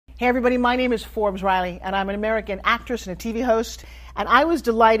Hey everybody, my name is Forbes Riley, and I'm an American actress and a TV host. And I was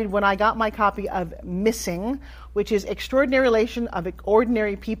delighted when I got my copy of Missing, which is Extraordinary Relation of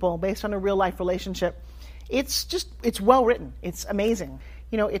Ordinary People based on a real-life relationship. It's well written. It's amazing.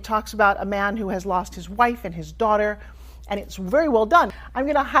 You know, it talks about a man who has lost his wife and his daughter, and it's very well done. I'm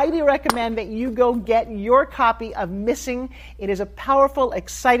going to highly recommend that you go get your copy of Missing. It is a powerful,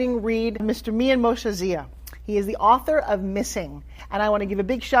 exciting read. Mr. Mian Moshe Zia. He is the author of Missing. And I want to give a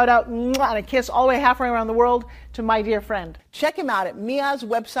big shout out and a kiss all the way halfway around the world to my dear friend. Check him out at Mia's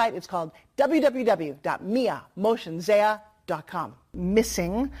website. It's called www.miamotionzea.com.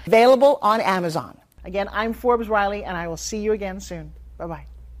 Missing, available on Amazon. Again, I'm Forbes Riley, and I will see you again soon. Bye-bye.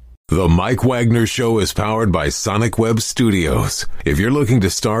 The Mike Wagner Show is powered by Sonic Web Studios. If you're looking to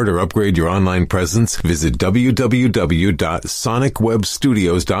start or upgrade your online presence, visit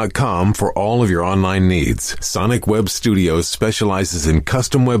www.sonicwebstudios.com for all of your online needs. Sonic Web Studios specializes in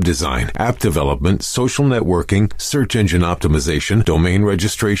custom web design, app development, social networking, search engine optimization, domain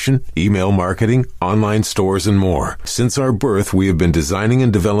registration, email marketing, online stores, and more. Since our birth, we have been designing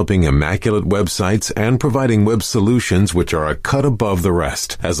and developing immaculate websites and providing web solutions which are a cut above the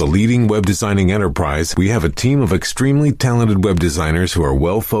rest. As a leading web designing enterprise, we have a team of extremely talented web designers who are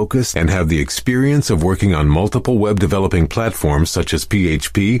well-focused and have the experience of working on multiple web developing platforms such as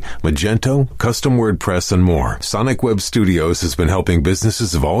PHP, Magento, Custom WordPress, and more. Sonic Web Studios has been helping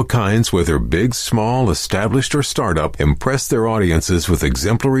businesses of all kinds, whether big, small, established, or startup, impress their audiences with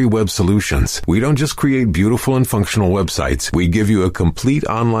exemplary web solutions. We don't just create beautiful and functional websites. We give you a complete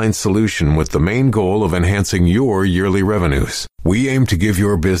online solution with the main goal of enhancing your yearly revenues. We aim to give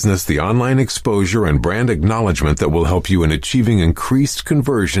your business the online exposure and brand acknowledgement that will help you in achieving increased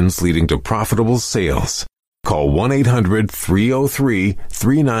conversions leading to profitable sales. Call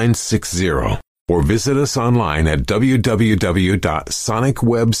 1-800-303-3960 or visit us online at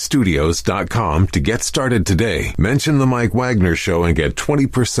www.sonicwebstudios.com to get started today. Mention the Mike Wagner Show and get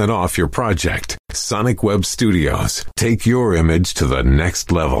 20% off your project. Sonic Web Studios. Take your image to the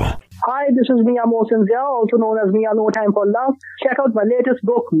next level. Hi, this is Mia Mosensia, also known as Mia No Time for Love. Check out my latest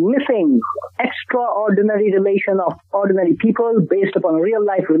book, Missing, Extraordinary Relation of Ordinary People, based upon a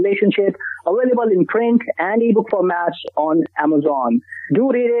real-life relationship, available in print and ebook formats on Amazon.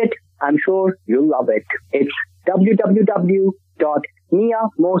 Do read it. I'm sure you'll love it. It's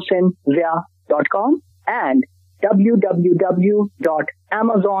www.miamosensia.com and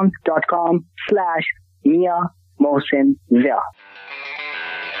www.amazon.com/Mia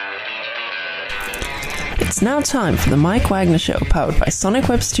It's now time for the Mike Wagner Show, powered by Sonic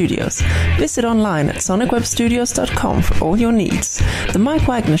Web Studios. Visit online at sonicwebstudios.com for all your needs. The Mike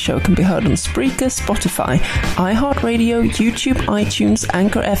Wagner Show can be heard on Spreaker, Spotify, iHeartRadio, YouTube, iTunes,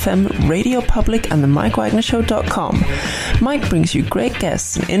 Anchor FM, Radio Public, and the MikeWagnerShow.com. Mike brings you great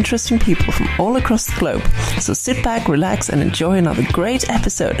guests and interesting people from all across the globe. So sit back, relax, and enjoy another great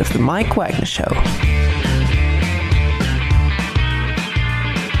episode of the Mike Wagner Show.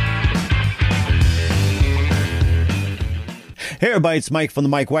 Hey everybody, it's Mike from the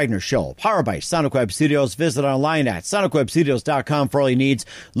Mike Wagner Show, powered by Sonic Web Studios. Visit online at sonicwebstudios.com for all your needs.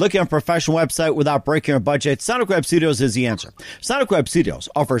 Looking at a professional website without breaking your budget? Sonic Web Studios is the answer. Sonic Web Studios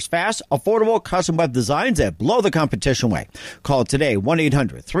offers fast, affordable, custom web designs that blow the competition away. Call today,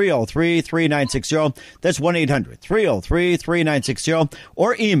 1-800-303-3960. That's 1-800-303-3960.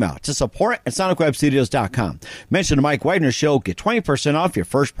 Or email to support@sonicwebstudios.com. Mention the Mike Wagner Show, get 20% off your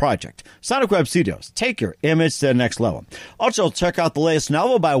first project. Sonic Web Studios, take your image to the next level. Also, check out the latest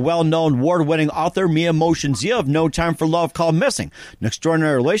novel by well-known award-winning author Mian Moshe Zia of No Time for Love, called Missing, an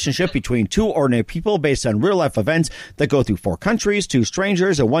extraordinary relationship between two ordinary people based on real-life events that go through 4 countries, 2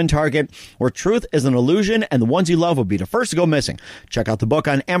 strangers, and 1 target, where truth is an illusion and the ones you love will be the first to go missing. Check out the book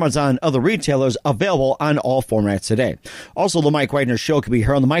on Amazon and other retailers, available on all formats today. Also, the Mike Wagner Show can be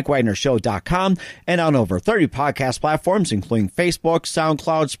heard on the MikeWagnerShow.com and on over 30 podcast platforms, including Facebook,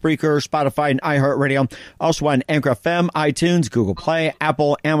 SoundCloud, Spreaker, Spotify, and iHeartRadio. Also on Anchor FM, iTunes, Google Play,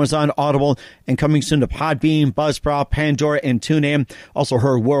 Apple, Amazon, Audible, and coming soon to Podbean, Buzzsprout, Pandora, and TuneIn. Also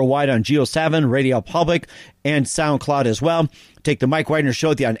heard worldwide on Geo7, Radio Public, and SoundCloud as well. Take the Mike Wagner Show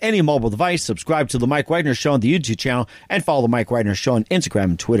with you on any mobile device. Subscribe to the Mike Wagner Show on the YouTube channel, and follow the Mike Wagner Show on Instagram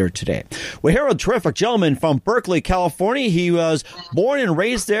and Twitter today. We're here with a terrific gentleman from Berkeley, California. He was born and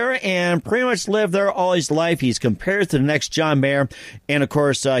raised there and pretty much lived there all his life. He's compared to the next John Mayer, and of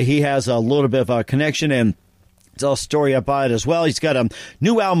course, he has a little bit of a connection and story about it as well. He's got a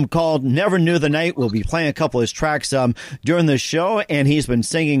new album called Never Knew the Night. We'll be playing a couple of his tracks during the show, and he's been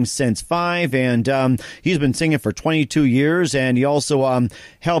singing since 5, and he's been singing for 22 years, and he also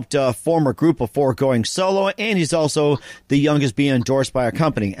helped form a group before going solo, and he's also the youngest being endorsed by a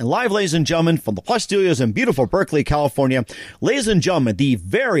company. And live, ladies and gentlemen, from the Plus Studios in beautiful Berkeley, California, ladies and gentlemen, the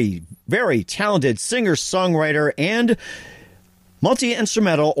very, very talented singer-songwriter and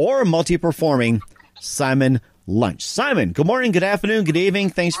multi-instrumental or multi-performing Simon Lunche. Simon, good morning, good afternoon, good evening.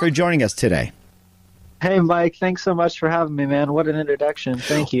 Thanks for joining us today. Hey, Mike, thanks so much for having me, man. What an introduction.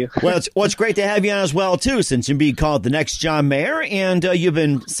 Thank you. Well, it's great to have you on as well, too, since you're being called the next John Mayer, and you've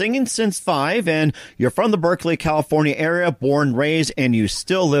been singing since 5, and you're from the Berkeley, California area, born, raised, and you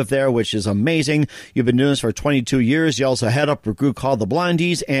still live there, which is amazing. You've been doing this for 22 years. You also head up a group called the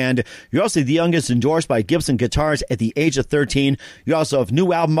Blondies, and you're also the youngest endorsed by Gibson Guitars at the age of 13. You also have a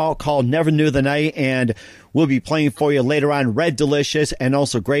new album out called Never Knew the Night, and we'll be playing for you later on Red Delicious and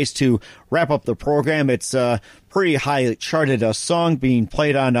also Grace to wrap up the program. It's a pretty highly charted song being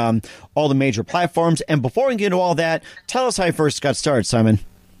played on all the major platforms. And before we get into all that, tell us how you first got started, Simon.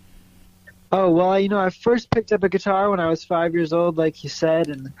 Oh, well, I first picked up a guitar when I was 5 years old, like you said,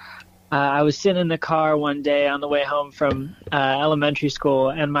 and I was sitting in the car one day on the way home from elementary school,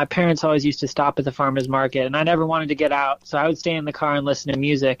 and my parents always used to stop at the farmer's market, and I never wanted to get out, so I would stay in the car and listen to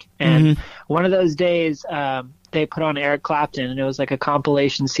music. And one of those days, they put on Eric Clapton, and it was like a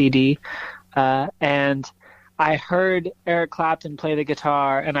compilation CD, and I heard Eric Clapton play the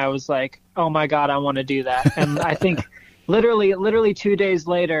guitar, and I was like, oh my God, I want to do that. And I think literally 2 days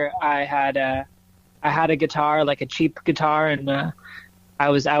later, I had a guitar, like a cheap guitar, and I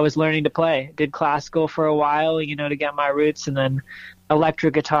was learning to play. Did classical for a while, to get my roots, and then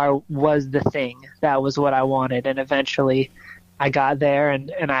electric guitar was the thing. That was what I wanted, and eventually I got there,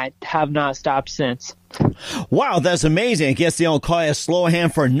 and I have not stopped since. Wow, that's amazing. I guess they don't call you a slow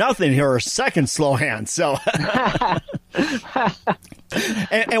hand for nothing here, or a second slow hand. So,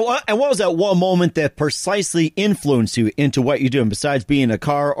 and what was that one moment that precisely influenced you into what you're doing besides being in a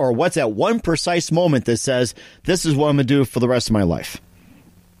car, or what's that one precise moment that says, this is what I'm going to do for the rest of my life?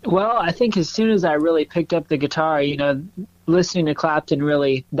 Well, I think as soon as I really picked up the guitar, listening to Clapton,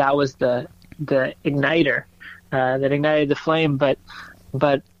 really, that was the igniter that ignited the flame. But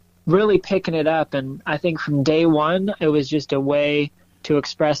really picking it up, and I think from day one, it was just a way to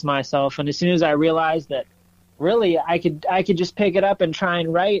express myself. And as soon as I realized that, really, I could just pick it up and try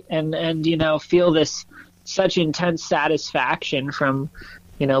and write, and feel this such intense satisfaction from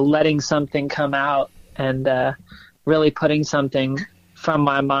letting something come out and really putting something from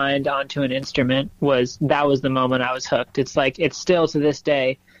my mind onto an instrument that was the moment I was hooked. It's like, it's still to this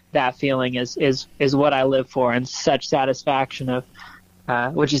day, that feeling is what I live for, and such satisfaction of,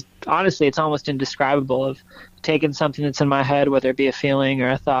 which is honestly, it's almost indescribable, of taking something that's in my head, whether it be a feeling or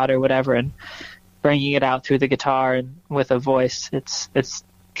a thought or whatever, and bringing it out through the guitar and with a voice. It's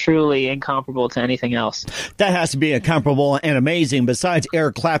truly incomparable to anything else. That has to be incomparable and amazing. Besides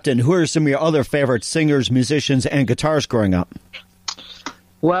Eric Clapton, who are some of your other favorite singers, musicians, and guitarists growing up?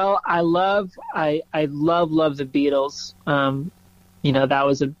 Well, I love the Beatles. That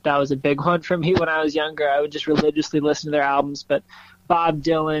was a big one for me when I was younger. I would just religiously listen to their albums, but Bob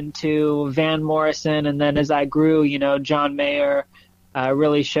Dylan to Van Morrison, and then as I grew, John Mayer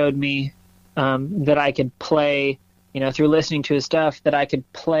really showed me that I could play, through listening to his stuff, that I could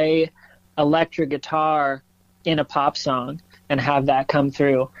play electric guitar in a pop song and have that come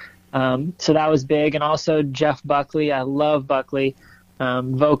through. So that was big. And also Jeff Buckley. I love Buckley.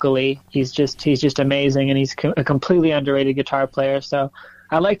 Vocally, he's just amazing, and he's a completely underrated guitar player. So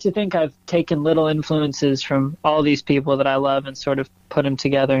I like to think I've taken little influences from all these people that I love and sort of put them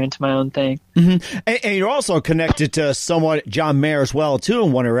together into my own thing. Mm-hmm. And you're also connected to somewhat John Mayer as well, too,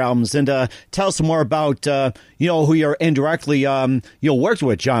 in one of your albums. And tell us some more about who you're indirectly worked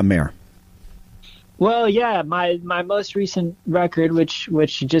with, John Mayer. Well, yeah, my most recent record, which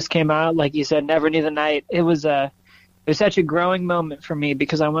just came out, like you said, Never Knew the Night. It was such a growing moment for me,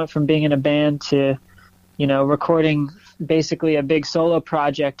 because I went from being in a band to, recording basically a big solo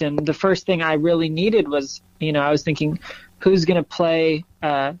project. And the first thing I really needed was, I was thinking, who's going to play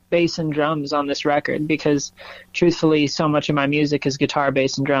bass and drums on this record? Because truthfully, so much of my music is guitar,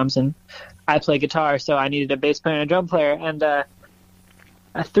 bass, and drums, and I play guitar, so I needed a bass player and a drum player. And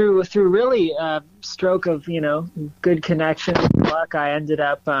through really a stroke of, good connection and luck, I ended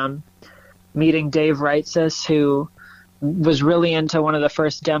up meeting Dave Reitzes, who was really into one of the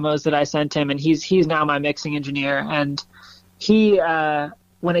first demos that I sent him, and he's now my mixing engineer. And he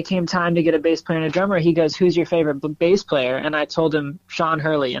when it came time to get a bass player and a drummer, he goes, "Who's your favorite bass player?" And I told him Sean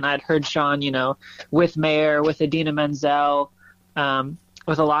Hurley, and I'd heard Sean, with Mayer, with Idina Menzel,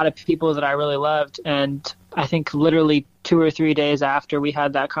 with a lot of people that I really loved. And I think literally 2 or 3 days after we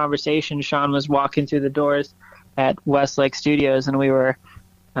had that conversation, Sean was walking through the doors at Westlake Studios, and we were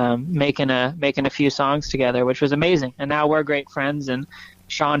making a few songs together, which was amazing. And now we're great friends, and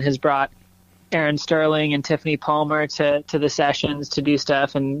Sean has brought Aaron Sterling and Tiffany Palmer to the sessions to do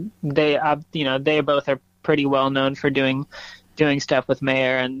stuff, and they both are pretty well known for doing stuff with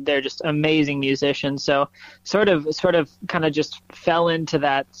Mayer, and they're just amazing musicians. So sort of kind of just fell into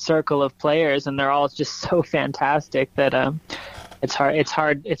that circle of players, and they're all just so fantastic that it's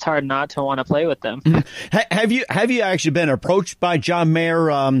hard not to want to play with them. Have you actually been approached by John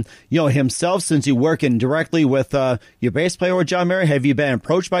Mayer, himself, since you're working directly with your bass player with John Mayer? Have you been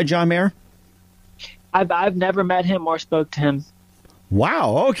approached by John Mayer? I've never met him or spoke to him.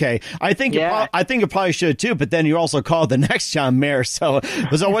 Wow. Okay. I think you probably should too. But then you also called the next John Mayer. So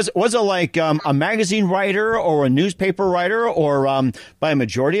was it like a magazine writer or a newspaper writer, or by a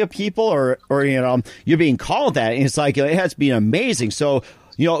majority of people, or you're being called that? And it's like it has been amazing. So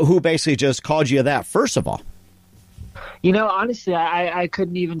who basically just called you that first of all? Honestly, I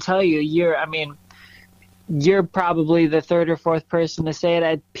couldn't even tell you. You're probably the third or fourth person to say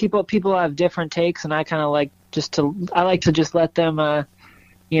it. People have different takes, and I kind of like to just let them,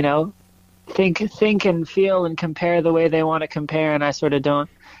 think and feel and compare the way they want to compare. And I sort of don't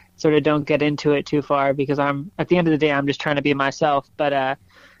get into it too far, because at the end of the day, I'm just trying to be myself. But, a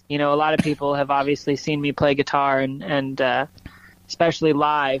lot of people have obviously seen me play guitar and especially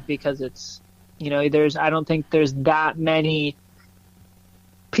live, because it's, I don't think there's that many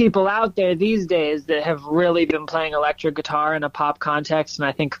people out there these days that have really been playing electric guitar in a pop context. And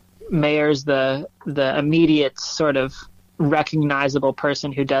I think Mayer's the immediate sort of recognizable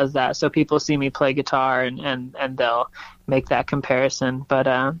person who does that. So people see me play guitar and they'll make that comparison. But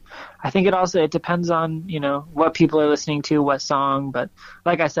I think it depends on, what people are listening to, what song. But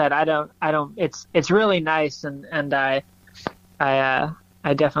like I said, I don't, it's really nice. And I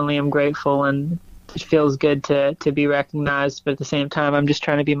definitely am grateful, and it feels good to be recognized. But at the same time, I'm just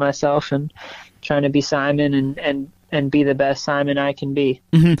trying to be myself and trying to be Simon and be the best Simon I can be.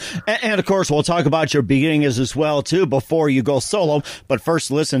 Mm-hmm. And of course, we'll talk about your beginnings as well, too, before you go solo. But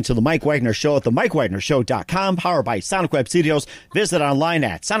first, listen to The Mike Wagner Show at themikewagnershow.com, powered by Sonic Web Studios. Visit online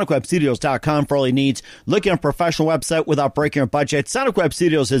at sonicwebstudios.com for all your needs. Looking at a professional website without breaking your budget? Sonic Web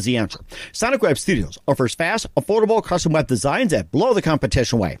Studios is the answer. Sonic Web Studios offers fast, affordable custom web designs that blow the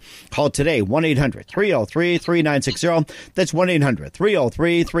competition away. Call today, 1-800-303-3960. That's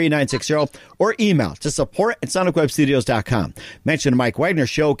 1-800-303-3960. Or email to support@sonicwebstudios.com. Mention the Mike Wagner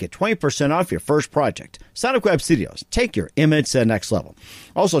Show. Get 20% off your first project. Sonic Web Studios. Take your image to the next level.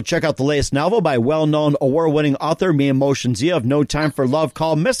 Also, check out the latest novel by well-known award-winning author Mia Motion Zia of No Time for Love,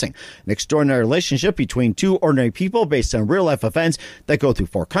 called Missing, an extraordinary relationship between two ordinary people based on real-life events that go through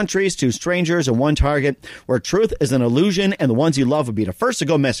 4 countries, 2 strangers, and 1 target, where truth is an illusion and the ones you love will be the first to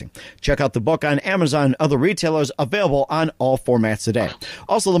go missing. Check out the book on Amazon and other retailers, available on all formats today.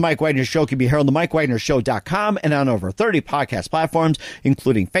 Also, the Mike Wagner Show can be heard on themikewagnershow.com and on over 30 podcast platforms,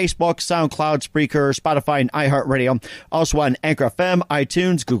 including Facebook, SoundCloud, Spreaker, Spotify, and iHeartRadio. Also on Anchor FM,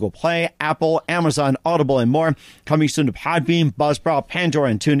 iTunes, Google Play, Apple, Amazon, Audible, and more. Coming soon to Podbean, Buzzsprout, Pandora,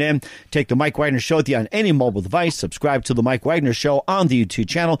 and TuneIn. Take the Mike Wagner Show with you on any mobile device. Subscribe to the Mike Wagner Show on the YouTube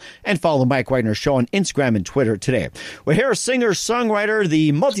channel, and follow the Mike Wagner Show on Instagram and Twitter today. We're here, singer, songwriter,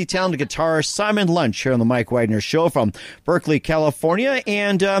 the multi-talented guitarist Simon Lunche here on the Mike Wagner Show from Berkeley, California.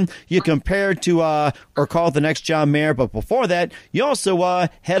 And you compared to or called the next John Mayer, but before that, you also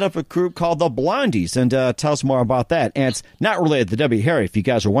head up a group called the Blondies, and tell us more about that. And it's not related to Debbie Harry, if you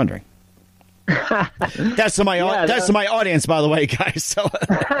guys are wondering. That's to my audience, by the way, guys. So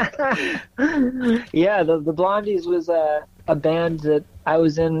yeah, the Blondies was a band that I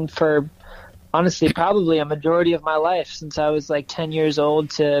was in for, honestly, probably a majority of my life, since I was like 10 years old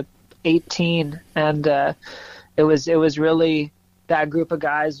to 18, and it was really, that group of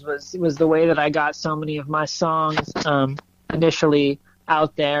guys was the way that I got so many of my songs initially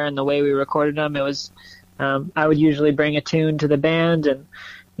out there, and the way we recorded them. It was I would usually bring a tune to the band, and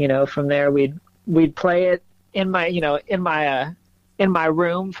from there we'd play it in my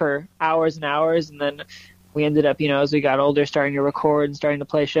room for hours and hours, and then we ended up, as we got older, starting to record and starting to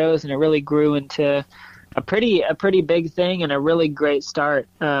play shows, and it really grew into a pretty big thing and a really great start,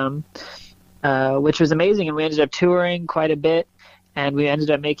 which was amazing. And we ended up touring quite a bit, and we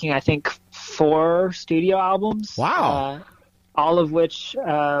ended up making, I think, 4 studio albums. Wow. All of which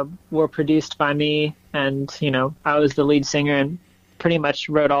were produced by me, and I was the lead singer and pretty much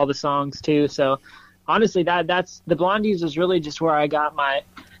wrote all the songs too. So honestly, that's the Blondies was really just where I got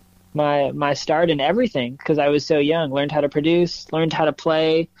my start in everything, because I was so young. Learned how to produce, learned how to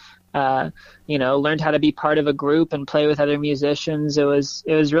play, learned how to be part of a group and play with other musicians. It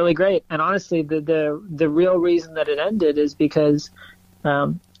was really great. And honestly, the real reason that it ended is because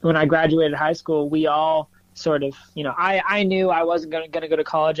when I graduated high school, we all sort of, I knew I wasn't going to go to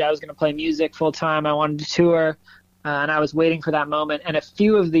college. I was going to play music full time. I wanted to tour, and I was waiting for that moment. And a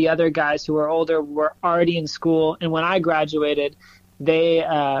few of the other guys who were older were already in school. And when I graduated, they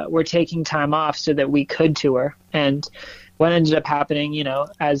were taking time off so that we could tour. And what ended up happening,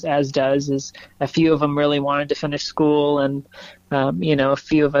 as does, is a few of them really wanted to finish school, and a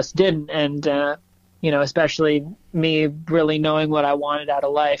few of us didn't. And especially me, really knowing what I wanted out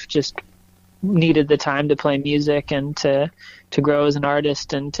of life, just needed the time to play music and to grow as an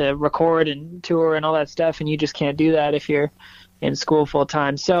artist and to record and tour and all that stuff. And you just can't do that if you're in school full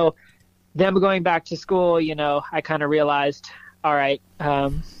time. So them going back to school, I kind of realized, all right,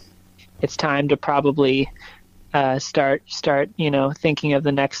 it's time to probably start thinking of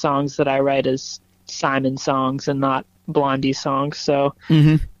the next songs that I write as Simon songs and not Blondie songs. So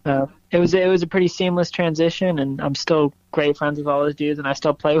it was a pretty seamless transition, and I'm still great friends with all those dudes, and I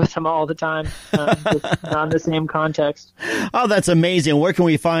still play with them all the time, just not in the same context. Oh, that's amazing. Where can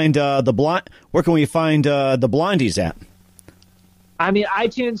we find the Blondies at? I mean,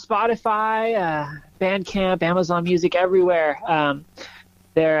 iTunes, Spotify, Bandcamp, Amazon Music, everywhere.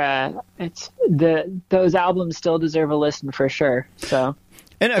 Those albums still deserve a listen for sure. So.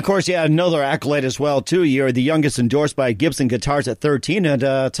 And, of course, another accolade as well, too. You're the youngest endorsed by Gibson Guitars at 13. And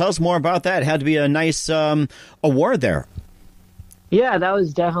tell us more about that. It had to be a nice award there. Yeah, that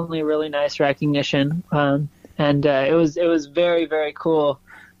was definitely a really nice recognition. And it was very, very cool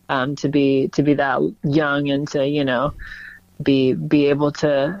to be that young and to, be able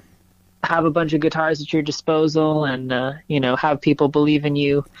to have a bunch of guitars at your disposal and, have people believe in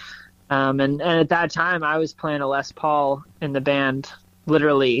you. And at that time, I was playing a Les Paul in the band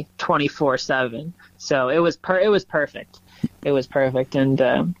literally 24/7. So it was perfect. It was perfect. And,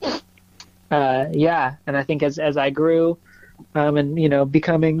 and I think as I grew, and,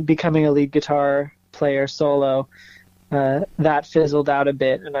 becoming a lead guitar player solo, that fizzled out a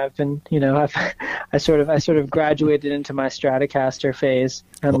bit. And I've been, I sort of graduated into my Stratocaster phase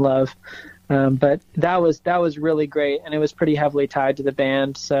and love. But that was really great. And it was pretty heavily tied to the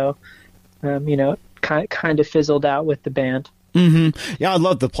band. So, kind of fizzled out with the band. Mm-hmm. Yeah, I'd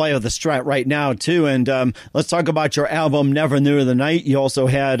love to play with the Strat right now, too. And let's talk about your album, Never Knew the Night. You also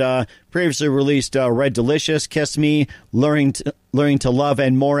had previously released Red Delicious, Kiss Me, Learning to Love,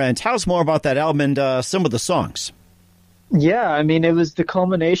 and more. And tell us more about that album and some of the songs. Yeah, I mean, it was the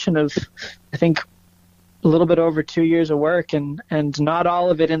culmination of, I think, a little bit over 2 years of work, and not all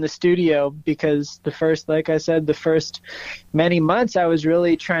of it in the studio, because like I said, the first many months I was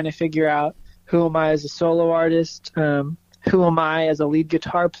really trying to figure out, who am I as a solo artist? Who am I as a lead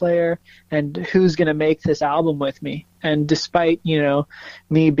guitar player, and who's going to make this album with me? And despite,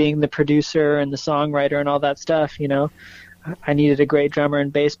 me being the producer and the songwriter and all that stuff, I needed a great drummer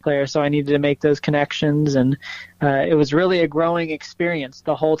and bass player, so I needed to make those connections. And it was really a growing experience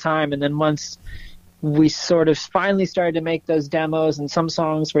the whole time. And then once we sort of finally started to make those demos, and some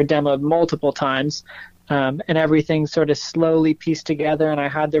songs were demoed multiple times, and everything sort of slowly pieced together, and I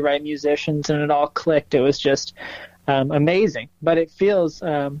had the right musicians, and it all clicked. It was just amazing. But it feels,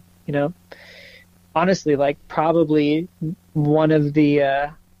 honestly, like probably one of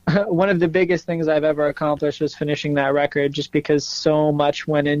the biggest things I've ever accomplished was finishing that record, just because so much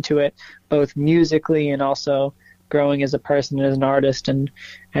went into it, both musically and also growing as a person, as an artist, and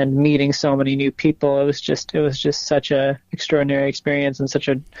meeting so many new people. It was just such a extraordinary experience, and such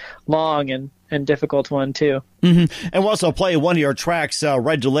a long and difficult one too. Mm-hmm. And we'll also play one of your tracks,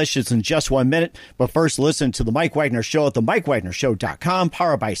 Red Delicious, in just 1 minute. But first, listen to The Mike Wagner Show at themikewagnershow.com,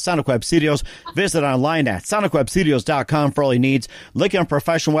 powered by Sonic Web Studios. Visit online at sonicwebstudios.com for all your needs. Look at a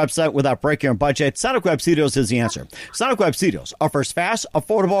professional website without breaking your budget. Sonic Web Studios is the answer. Sonic Web Studios offers fast,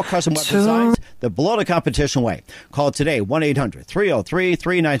 affordable custom web designs that blow the competition away. Call today,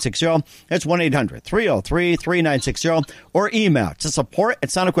 1-800-303-3960. That's 1-800-303-3960. Or email to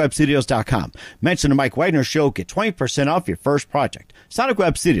support@sonicwebstudios.com. Mention The Mike Wagner Show. Get 20% off your first project. Sonic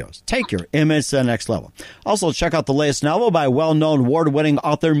Web Studios. Take your image to the next level. Also, check out the latest novel by well-known award-winning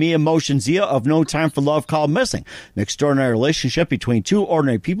author Mia Moshenzia of No Time for Love, called Missing, an extraordinary relationship between two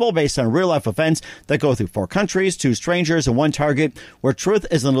ordinary people based on real-life events that go through 4 countries, 2 strangers, and 1 target, where truth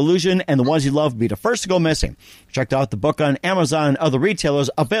is an illusion and the ones you love be the first to go missing. Check out the book on Amazon and other retailers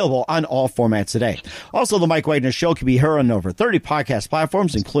available on all formats today. Also, The Mike Wagner Show can be heard on over 30 podcast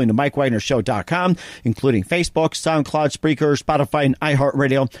platforms, including the MikeWagnerShow.com, including Facebook, SoundCloud, Spreaker, Spotify, and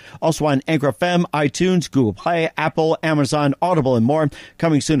iHeartRadio. Also on Anchor FM, iTunes, Google Play, Apple, Amazon, Audible, and more.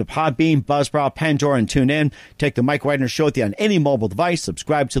 Coming soon to Podbean, Buzzsprout, Pandora, and TuneIn. Take The Mike Wagner Show with you on any mobile device.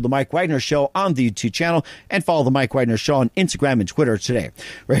 Subscribe to The Mike Wagner Show on the YouTube channel, and follow The Mike Wagner Show on Instagram and Twitter today.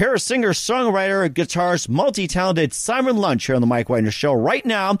 We're here, singer, songwriter, guitarist, multi-talented Simon Lunche here on The Mike Wagner Show right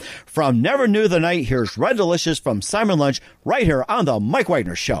now. From Never Knew the Night, here's Red Delicious from Simon Lunche right here on The Mike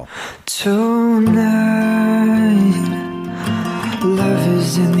Wagner Show. Tonight, love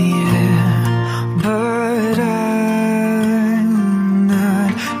is in the air, but I'm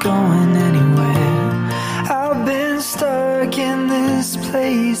not going anywhere. I've been stuck in this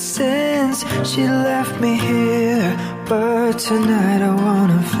place since she left me here, but tonight I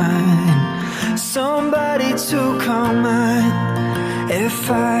wanna find somebody to call mine.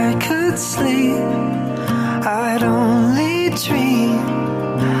 If I could sleep, I'd only dream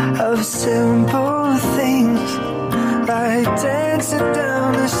of simple things, like dancing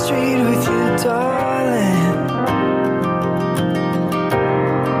down the street with you, darling.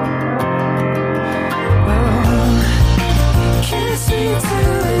 Oh, kiss me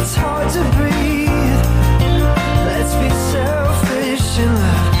till it's hard to breathe. Let's be selfish in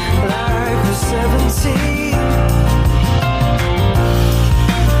love, like we're 17.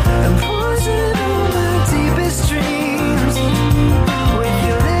 And poison all my deepest dreams with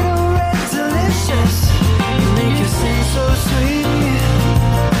your little red delicious. You make it seem so sweet.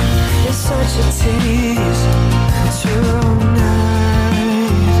 It's such a tease. Tonight,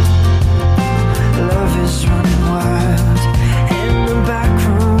 love is running wild in the back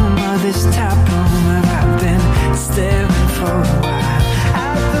room of this tap room where I've been staring for a while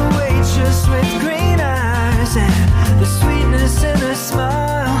at the waitress with green eyes and the sweetness in her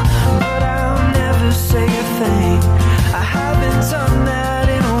smile. But I'll never say a thing. I haven't done that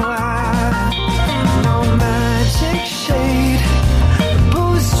in a while. No magic shade,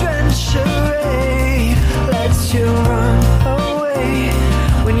 booze-drenched charade lets you run away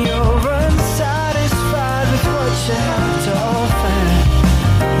when you're unsatisfied with what you have to offer.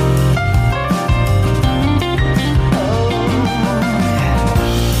 Oh,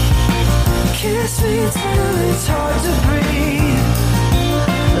 kiss me till it's hard to breathe.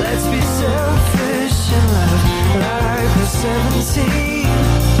 Let's be selfish in love, like we're 17.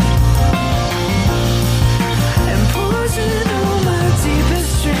 And poison all my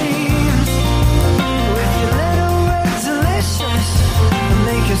deepest dreams with your little red delicious and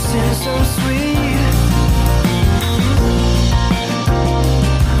make it seem so sweet.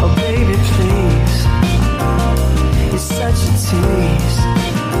 Oh baby, please, you're such a tease.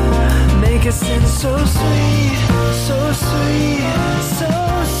 Make it seem so sweet, so sweet, so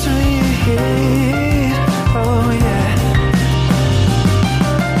sweet. Oh yeah.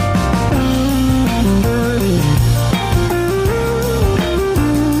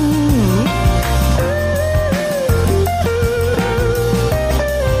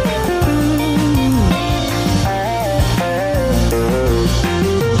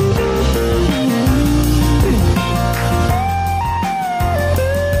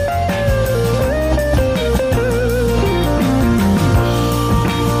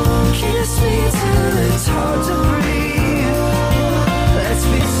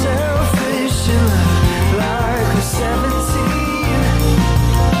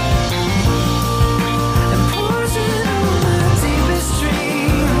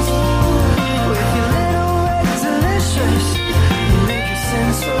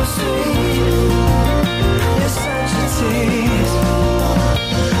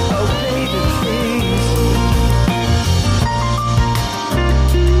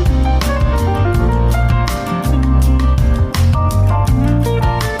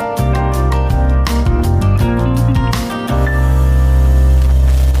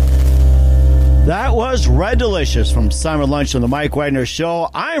 Red Delicious from Simon Lunche on the Mike Wagner Show.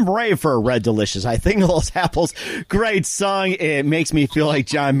 I'm ready for Red Delicious. I think those apples, great song. It makes me feel like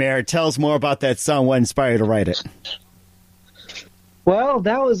John Mayer. Tell us more about that song. What inspired you to write it? Well,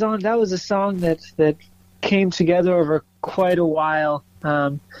 that was a song that came together over quite a while,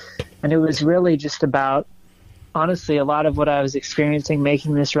 and it was really just about, honestly, a lot of what I was experiencing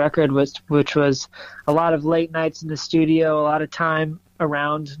making this record, which was a lot of late nights in the studio, a lot of time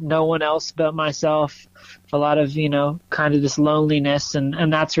around no one else but myself, a lot of, kind of this loneliness,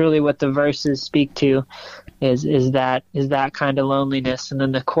 and that's really what the verses speak to, is that kind of loneliness, and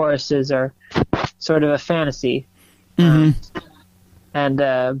then the choruses are sort of a fantasy. Mm-hmm.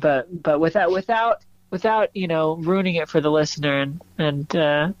 But without ruining it for the listener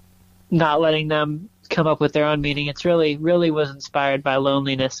and not letting them come up with their own meaning. It's really was inspired by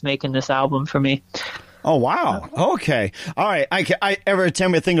loneliness making this album for me. Oh, wow. Okay. All right. Every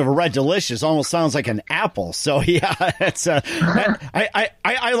time I think of a Red Delicious, almost sounds like an apple. So, yeah, it's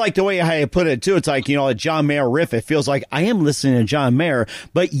I like the way how you put it, too. It's like, a John Mayer riff. It feels like I am listening to John Mayer.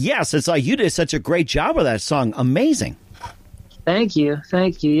 But, yes, it's like you did such a great job of that song. Amazing. Thank you.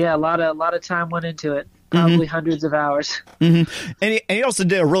 Yeah, a lot of time went into it. Probably hundreds of hours. Mm-hmm. And he also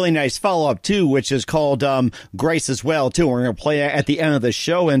did a really nice follow-up, too, which is called Grace as well, too. We're going to play it at the end of the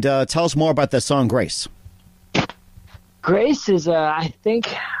show. And tell us more about the song Grace. Grace is, I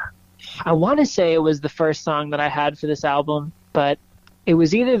think, I want to say it was the first song that I had for this album, but it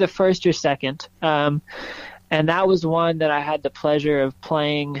was either the first or second. And that was one that I had the pleasure of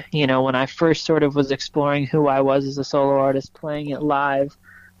playing, when I first sort of was exploring who I was as a solo artist, playing it live.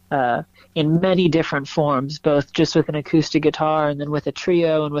 In many different forms, both just with an acoustic guitar and then with a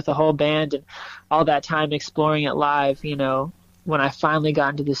trio and with a whole band, and all that time exploring it live, when I finally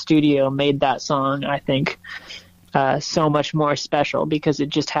got into the studio, made that song, I think, so much more special because it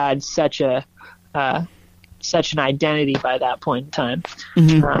just had such an identity by that point in time.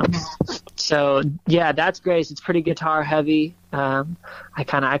 Mm-hmm. So yeah, that's Grace. It's pretty guitar heavy. I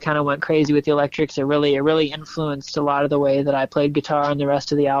kind of went crazy with the electrics. It really influenced a lot of the way that I played guitar on the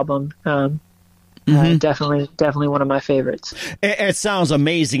rest of the album. Definitely one of my favorites. It sounds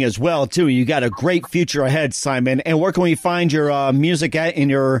amazing as well, too. You got a great future ahead, Simon. And where can we find your music at in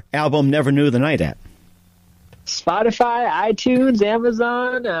your album Never Knew the Night at? Spotify, iTunes,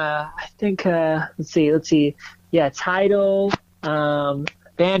 Amazon. I think. Let's see. Yeah, Tidal, Bandcamp,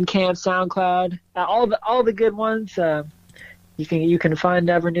 SoundCloud, all the good ones. You can find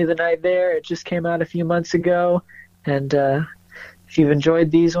Never Knew the Night there. It just came out a few months ago, and if you've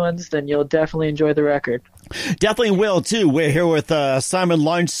enjoyed these ones, then you'll definitely enjoy the record. Definitely will, too. We're here with Simon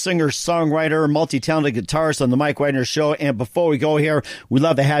Lunche, singer, songwriter, multi-talented guitarist on the Mike Wagner Show. And before we go here, we'd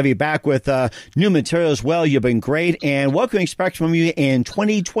love to have you back with new material as well. You've been great. And what can we expect from you in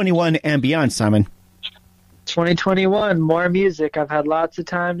 2021 and beyond, Simon? 2021, more music. I've had lots of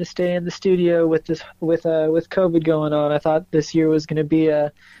time to stay in the studio with COVID going on. I thought this year was going to be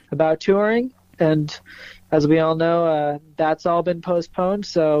about touring, and as we all know, that's all been postponed.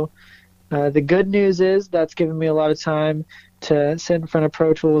 So the good news is that's given me a lot of time to sit in front of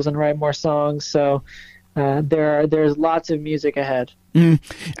Pro Tools and write more songs. So there's lots of music ahead. And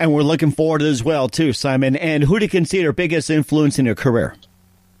we're looking forward to it as well, too, Simon. And who do you consider biggest influence in your career?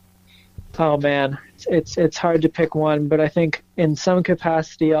 Oh, man, it's hard to pick one, but I think in some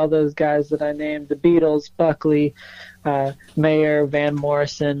capacity, all those guys that I named, the Beatles, Buckley, Mayer, Van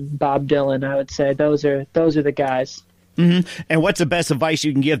Morrison, Bob Dylan, I would say those are the guys. Mm-hmm. And what's the best advice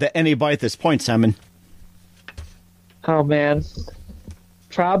you can give to anybody at this point, Simon? Oh, man,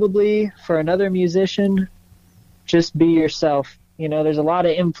 probably for another musician, just be yourself. There's a lot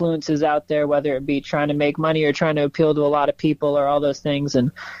of influences out there, whether it be trying to make money or trying to appeal to a lot of people or all those things.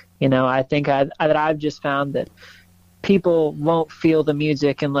 And, I think that I've just found that people won't feel the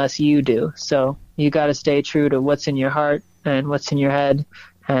music unless you do. So you got to stay true to what's in your heart and what's in your head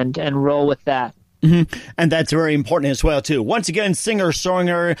and roll with that. Mm-hmm. And that's very important as well, too. Once again, singer,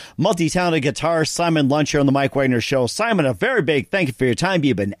 songwriter, multi-talented guitarist, Simon Lunche here on the Mike Wagner Show. Simon, a very big thank you for your time.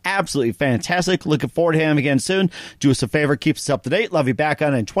 You've been absolutely fantastic. Looking forward to having him again soon. Do us a favor, keep us up to date. Love you back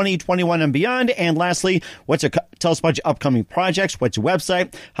on in 2021 and beyond. And lastly, tell us about your upcoming projects. What's your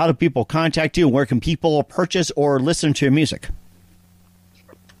website? How do people contact you? Where can people purchase or listen to your music?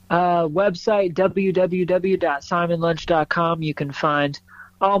 Website, www.simonlunche.com. You can find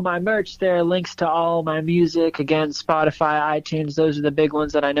all my merch there, links to all my music. Again, Spotify, iTunes, those are the big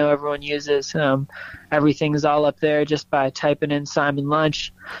ones that I know everyone uses. Everything's all up there just by typing in Simon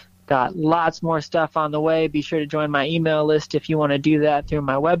Lunche. Got lots more stuff on the way. Be sure to join my email list if you want to do that through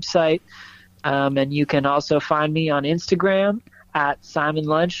my website. And you can also find me on Instagram at Simon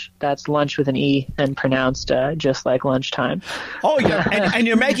Lunche. That's lunch with an E and pronounced just like lunchtime. Oh, yeah. And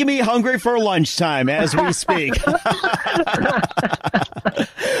you're making me hungry for lunchtime as we speak.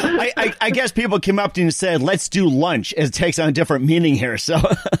 I guess people came up to you and said, let's do lunch. It takes on a different meaning here. So.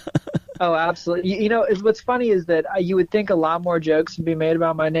 Oh, absolutely. What's funny is that you would think a lot more jokes would be made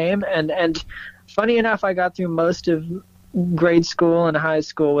about my name. And funny enough, I got through most of grade school and high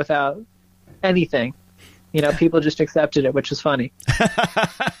school without anything. people just accepted it, which was funny.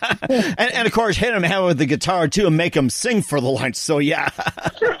 and of course, hit him head with the guitar too, and make him sing for the lunch. So yeah.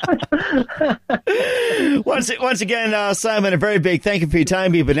 once again, Simon, a very big thank you for your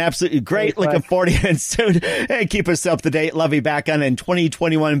time. You've been absolutely great. Looking forward to it soon. And keep us up to date. Love you back on in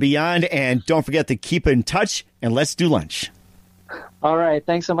 2021 and beyond. And don't forget to keep in touch. And let's do lunch. All right.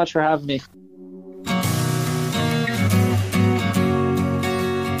 Thanks so much for having me.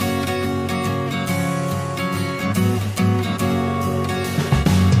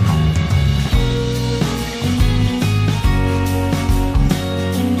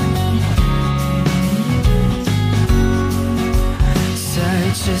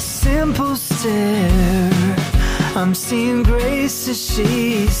 Such a simple stare. I'm seeing Grace as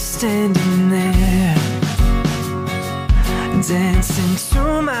she's standing there, dancing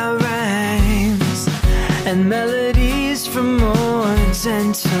to my rhymes and melodies from more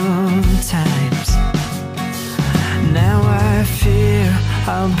gentle times. Now I fear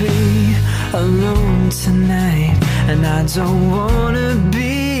I'll be alone tonight, and I don't wanna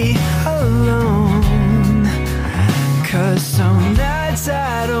be alone. 'Cause some nights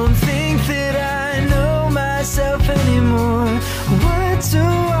I don't think that I know myself anymore. What do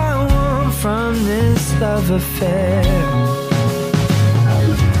I want from this love affair?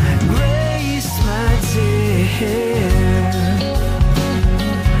 Grace, my dear.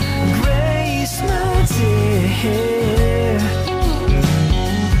 Grace, my dear.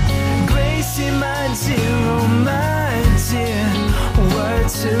 Gracie, my dear, oh my dear. What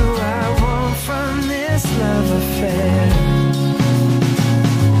do I want from this love affair?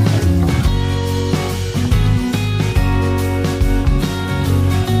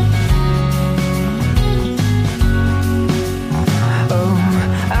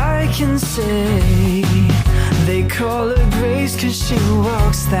 Can say they call her Grace 'cause she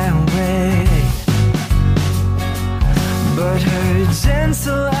walks that way, but her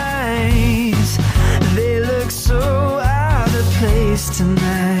gentle eyes, they look so out of place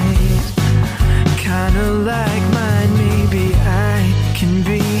tonight. Kinda like mine. Maybe I can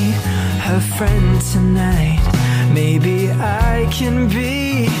be her friend tonight. Maybe I can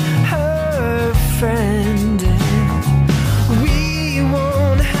be her friend. We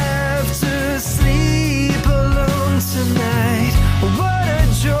won't have to sleep alone tonight. What a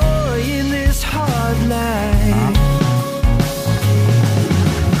joy in this hard life.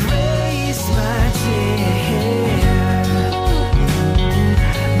 Grace, my dear.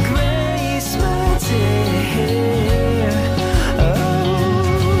 Grace, my dear.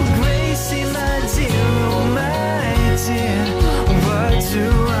 Oh, Gracie, my dear, oh my dear. What do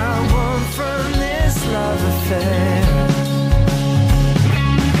I want from this love affair?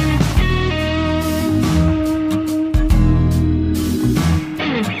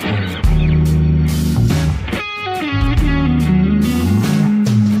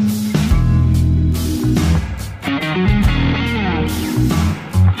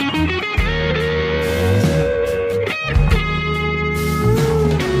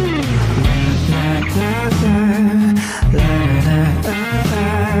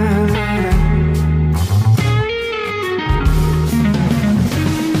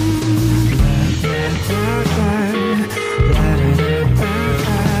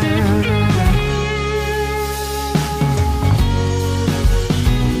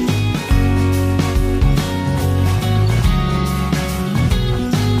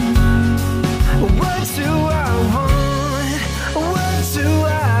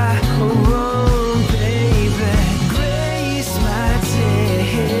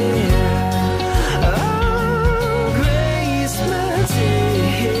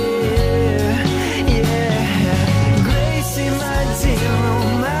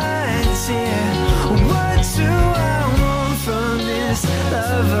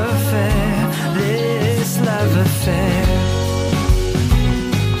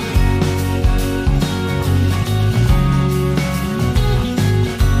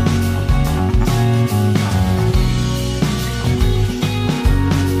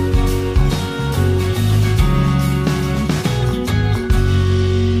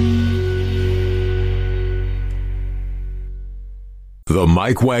 The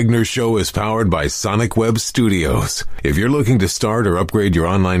Mike Wagner Show is powered by Sonic Web Studios. If you're looking to start or upgrade your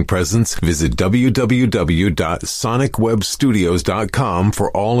online presence, visit www.sonicwebstudios.com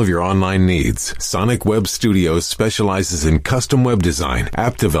for all of your online needs. Sonic Web Studios specializes in custom web design,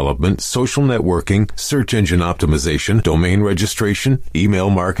 app development, social networking, search engine optimization, domain registration, email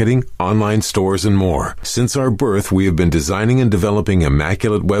marketing, online stores, and more. Since our birth, we have been designing and developing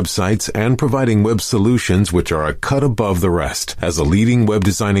immaculate websites and providing web solutions which are a cut above the rest. As a leader leading web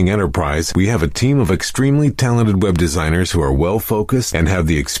designing enterprise, we have a team of extremely talented web designers who are well-focused and have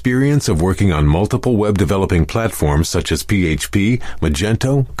the experience of working on multiple web developing platforms such as PHP,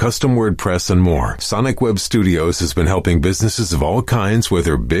 Magento, custom WordPress, and more. Sonic Web Studios has been helping businesses of all kinds,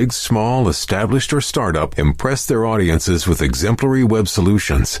 whether big, small, established, or startup, impress their audiences with exemplary web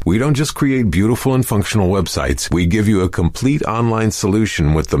solutions. We don't just create beautiful and functional websites. We give you a complete online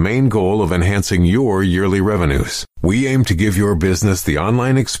solution with the main goal of enhancing your yearly revenues. We aim to give your business the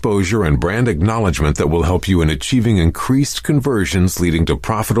online exposure and brand acknowledgement that will help you in achieving increased conversions leading to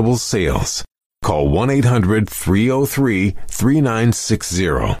profitable sales. Call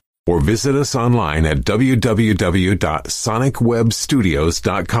 1-800-303-3960 or visit us online at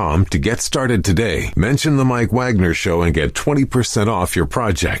www.sonicwebstudios.com to get started today. Mention the Mike Wagner Show and get 20% off your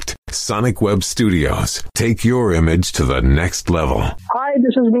project. Sonic Web Studios. Take your image to the next level. Hi,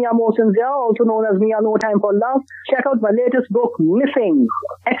 this is Mia Mosinzia, also known as Mia No Time for Love. Check out my latest book, Missing,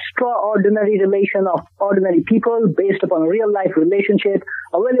 Extraordinary Relation of Ordinary People based upon real-life relationship,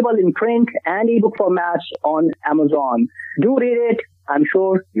 available in print and ebook formats on Amazon. Do read it. I'm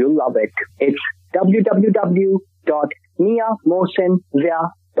sure you'll love it. It's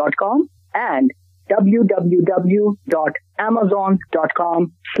www.miamosinzia.com and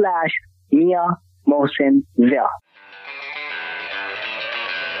www.amazon.com/miamosinzia.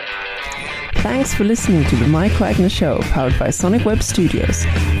 Thanks for listening to The Mike Wagner Show, powered by Sonic Web Studios.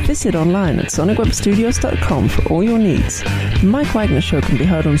 Visit online at sonicwebstudios.com for all your needs. The Mike Wagner Show can be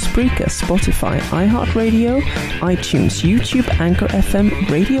heard on Spreaker, Spotify, iHeartRadio, iTunes, YouTube, Anchor FM,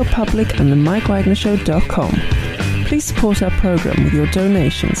 Radio Public, and themikewagnershow.com. Please support our program with your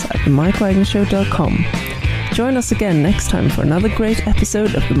donations at themikewagnershow.com. Join us again next time for another great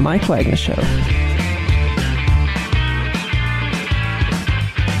episode of The Mike Wagner Show.